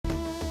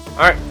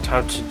Alright,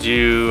 time to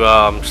do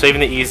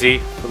saving it easy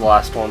for the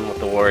last one with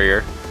the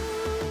warrior.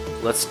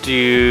 Let's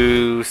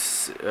do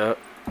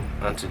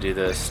not to do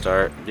this.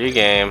 Start new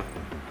game.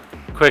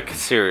 Quick,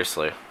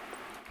 seriously.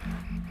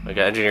 We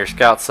got engineer,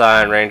 scout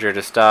sign, ranger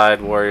just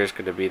died, warrior's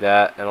gonna be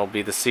that, and it'll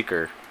be the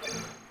seeker.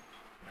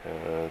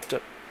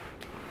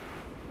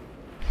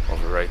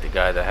 Overwrite the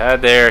guy that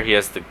had there. He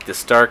has the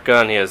start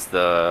gun. He has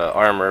the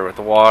armor with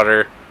the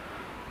water.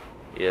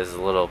 He has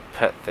a little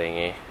pet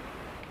thingy.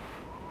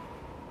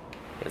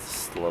 He has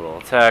this little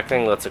attack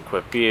thing. Let's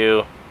equip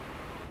you.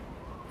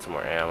 Some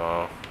more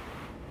ammo.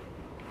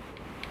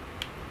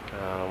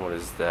 What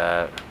is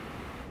that?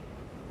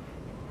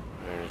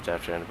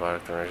 After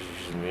antibiotic, the nurse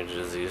uses immune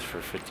disease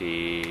for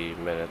 50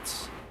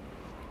 minutes.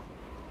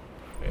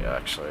 Okay,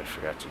 actually, I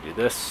forgot to do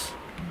this.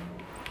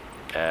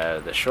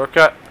 Add the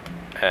shortcut.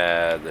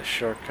 Add the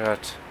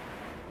shortcut.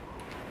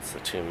 It's the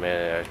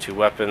two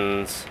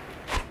weapons.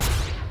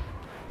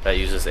 That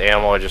uses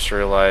ammo, I just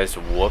realized.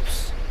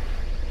 Whoops.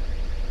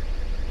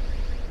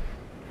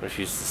 What if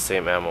you use the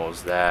same ammo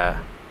as that?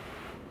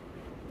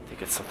 I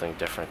think it's something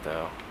different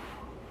though.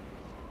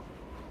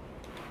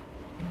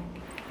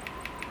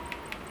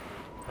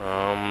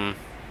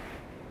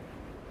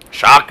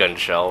 Shotgun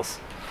shells.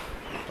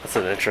 That's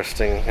an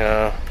interesting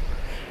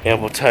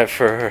ammo type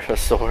for a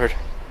sword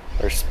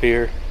or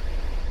spear.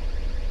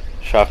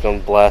 Shotgun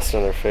blast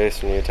in their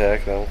face when you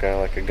attack them, kind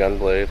of like a gun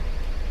blade.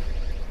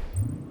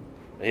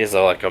 He has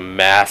like a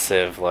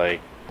massive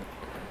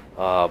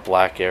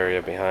black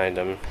area behind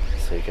him,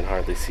 so you can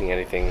hardly see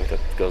anything that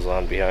goes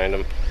on behind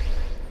him.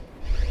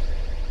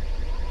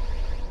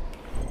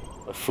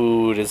 The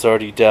food is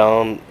already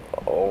down.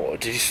 Oh,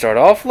 did he start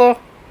off low?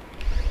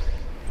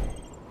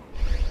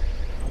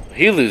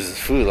 He loses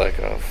food like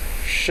a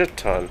shit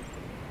ton.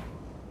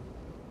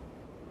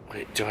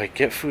 Wait, do I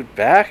get food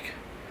back?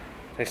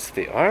 Thanks to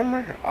the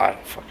armor? I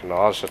don't fucking know.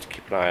 I'll just have to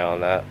keep an eye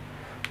on that.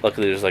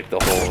 Luckily, there's like the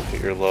whole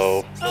you're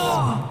low.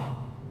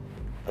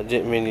 I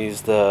didn't mean to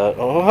use that.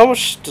 Oh, how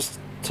much does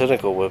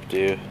tentacle whip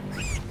do?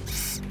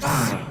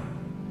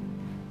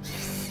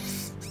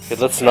 Okay,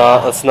 let's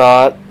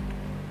not.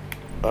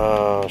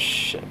 Oh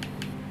shit.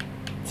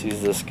 Let's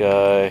use this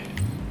guy.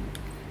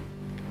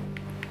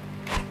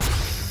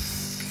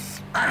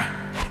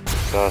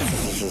 God,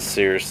 this is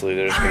seriously.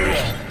 There's gonna be.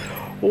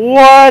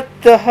 What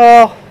the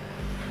hell?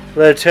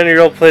 Let a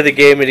 10-year-old play the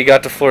game and he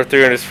got to floor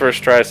 3 on his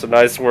first try, so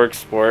nice work,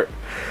 sport.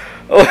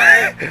 Oh,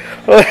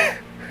 what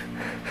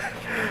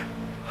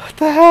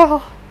the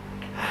hell?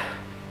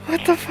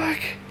 What the fuck?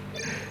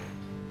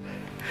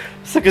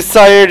 It's like a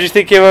Psy you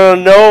think came out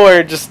of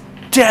nowhere and just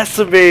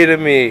decimated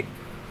me.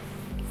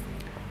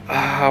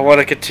 I want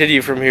to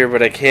continue from here,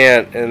 but I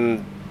can't,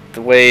 and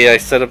the way I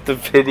set up the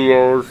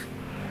videos.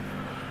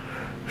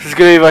 This is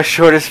gonna be my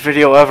shortest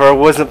video ever. I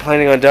wasn't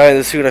planning on dying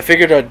this soon. I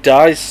figured I'd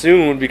die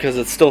soon because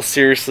it's still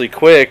seriously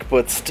quick,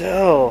 but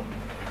still,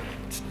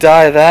 to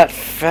die that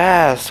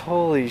fast,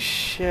 holy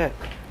shit.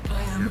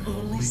 I am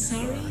only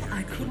sorry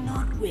I could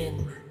not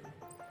win.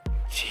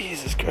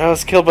 Jesus Christ, I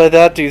was killed by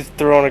that dude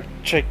throwing a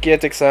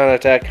gigantic silent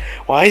attack.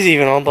 Why is he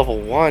even on level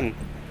 1?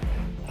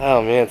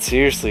 Oh man,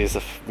 seriously, it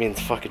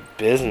means fucking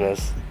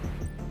business.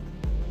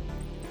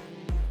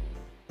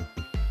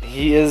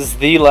 He is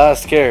the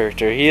last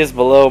character. He is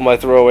below my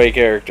throwaway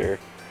character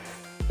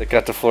that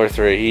got to floor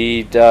 3.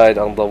 He died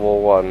on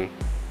level 1.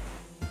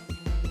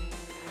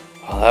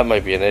 Well, that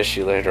might be an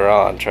issue later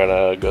on, trying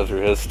to go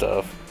through his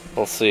stuff.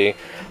 We'll see.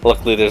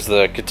 Luckily, there's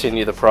the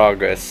continue the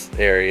progress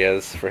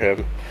areas for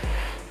him.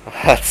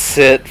 That's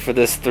it for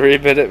this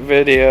 3-minute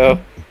video.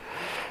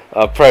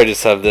 I'll probably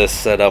just have this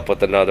set up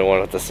with another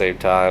one at the same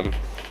time.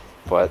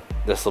 But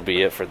this will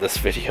be it for this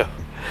video.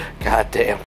 God damn.